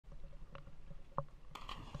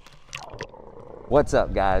What's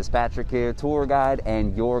up guys, Patrick here, tour guide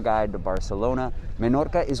and your guide to Barcelona.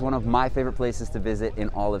 Menorca is one of my favorite places to visit in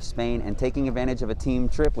all of Spain, and taking advantage of a team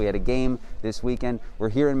trip, we had a game this weekend. We're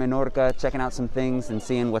here in Menorca checking out some things and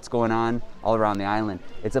seeing what's going on all around the island.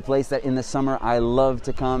 It's a place that in the summer I love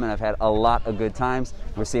to come, and I've had a lot of good times.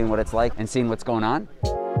 We're seeing what it's like and seeing what's going on.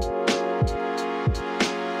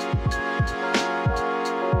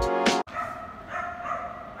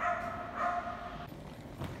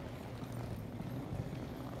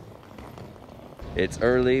 It's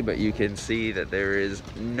early, but you can see that there is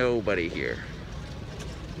nobody here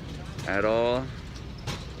at all.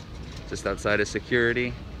 Just outside of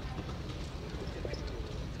security,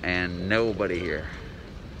 and nobody here.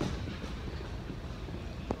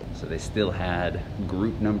 So they still had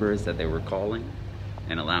group numbers that they were calling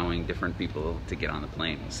and allowing different people to get on the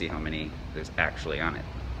plane. We'll see how many there's actually on it.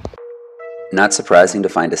 Not surprising to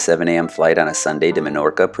find a 7 a.m. flight on a Sunday to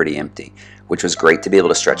Menorca pretty empty, which was great to be able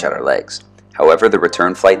to stretch out our legs. However, the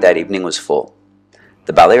return flight that evening was full.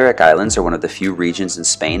 The Balearic Islands are one of the few regions in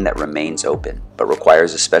Spain that remains open, but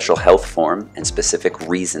requires a special health form and specific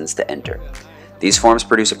reasons to enter. These forms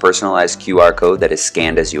produce a personalized QR code that is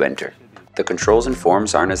scanned as you enter. The controls and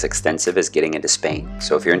forms aren't as extensive as getting into Spain,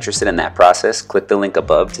 so if you're interested in that process, click the link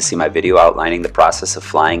above to see my video outlining the process of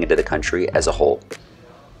flying into the country as a whole.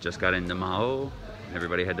 Just got into Mao.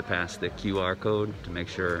 Everybody had to pass the QR code to make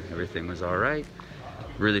sure everything was all right.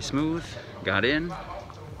 Really smooth. Got in,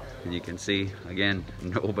 and you can see again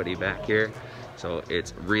nobody back here, so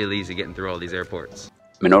it's real easy getting through all these airports.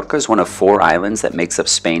 Menorca is one of 4 islands that makes up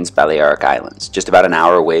Spain's Balearic Islands, just about an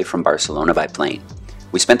hour away from Barcelona by plane.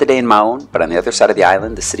 We spent the day in Mahón, but on the other side of the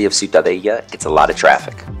island, the city of Ciutadella, gets a lot of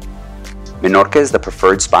traffic. Menorca is the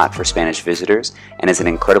preferred spot for Spanish visitors and is an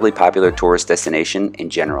incredibly popular tourist destination in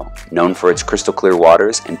general, known for its crystal clear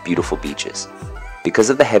waters and beautiful beaches.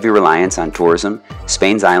 Because of the heavy reliance on tourism,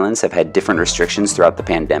 Spain's islands have had different restrictions throughout the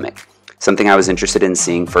pandemic, something I was interested in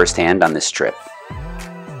seeing firsthand on this trip.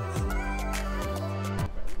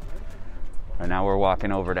 And now we're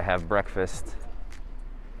walking over to have breakfast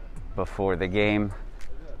before the game.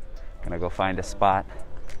 Gonna go find a spot.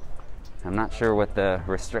 I'm not sure what the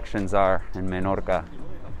restrictions are in Menorca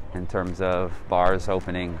in terms of bars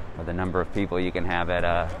opening or the number of people you can have at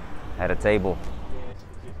a table.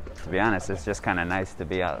 To be honest, it's just kind of nice to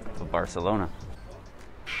be out of Barcelona.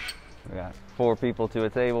 We got 4 people to a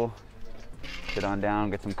table. Sit on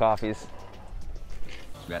down, get some coffees.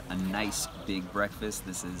 We got a nice big breakfast.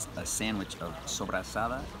 This is a sandwich of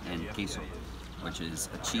sobrasada and queso, which is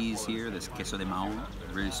a cheese here, this queso de Mahón,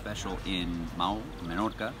 really special in Mahón,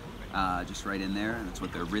 Menorca. Just right in there, and that's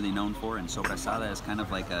what they're really known for. And sobrasada is kind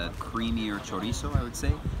of like a creamier chorizo, I would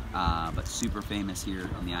say, but super famous here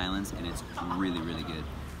in the islands, and it's really, really good.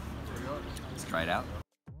 Let's try it out.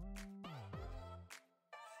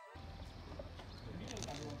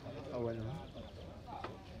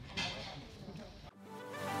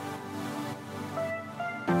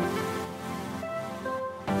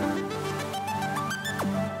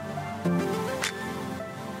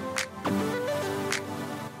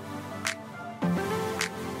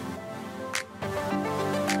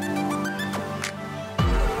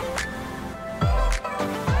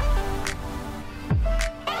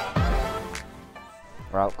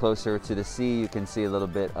 We're out closer to the sea. You can see a little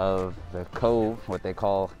bit of the cove, what they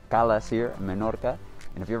call calas here in Menorca.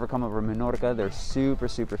 And if you ever come over Menorca, they're super,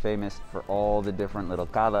 super famous for all the different little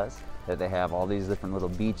calas that they have, all these different little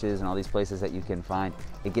beaches and all these places that you can find.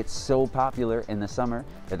 It gets so popular in the summer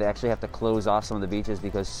that they actually have to close off some of the beaches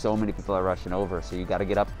because so many people are rushing over. So you got to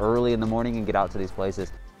get up early in the morning and get out to these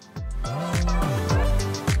places.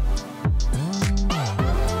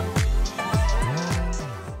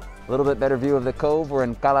 A little bit better view of the cove. We're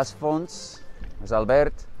in Calas Fonts. There's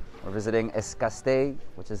Albert. We're visiting Es Castell,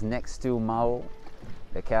 which is next to Mao,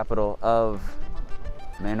 the capital of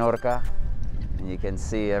Menorca. And you can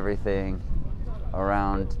see everything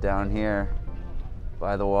around down here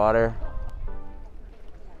by the water.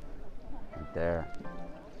 Right there.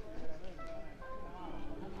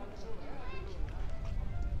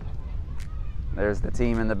 There's the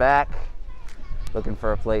team in the back, looking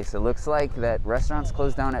for a place. It looks like that restaurants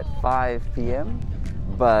close down at 5 p.m.,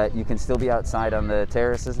 but you can still be outside on the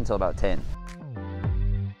terraces until about 10.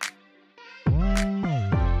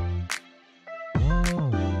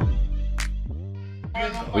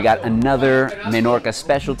 We got another Menorca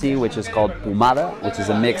specialty, which is called pomada, which is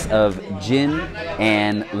a mix of gin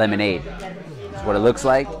and lemonade. That's what it looks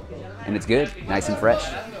like, and it's good, nice and fresh.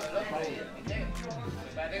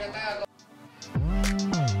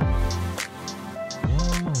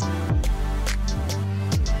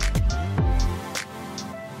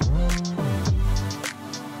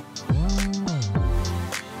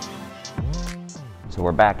 So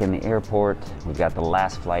we're back in the airport. We've got the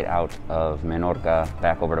last flight out of Menorca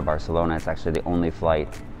back over to Barcelona. It's actually the only flight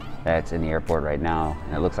that's in the airport right now.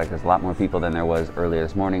 And it looks like there's a lot more people than there was earlier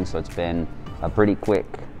this morning, so it's been a pretty quick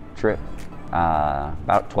trip.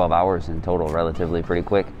 About 12 hours in total, relatively pretty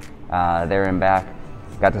quick. There and back.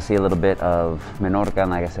 Got to see a little bit of Menorca, and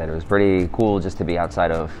like I said, it was pretty cool just to be outside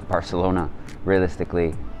of Barcelona,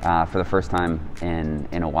 realistically, for the first time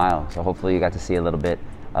in a while. So hopefully you got to see a little bit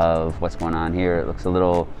of what's going on here. It looks a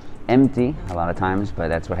little empty a lot of times, but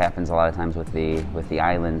that's what happens a lot of times with the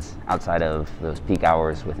islands outside of those peak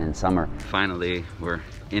hours within summer. Finally, we're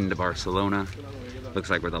into Barcelona. Looks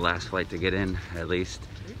like we're the last flight to get in, at least.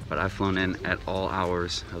 But I've flown in at all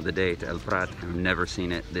hours of the day to El Prat, and I've never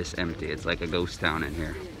seen it this empty. It's like a ghost town in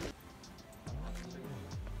here.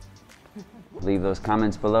 Leave those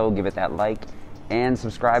comments below, give it that like, and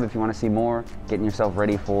subscribe if you want to see more. Getting yourself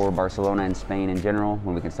ready for Barcelona and Spain in general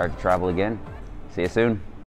when we can start to travel again. See you soon.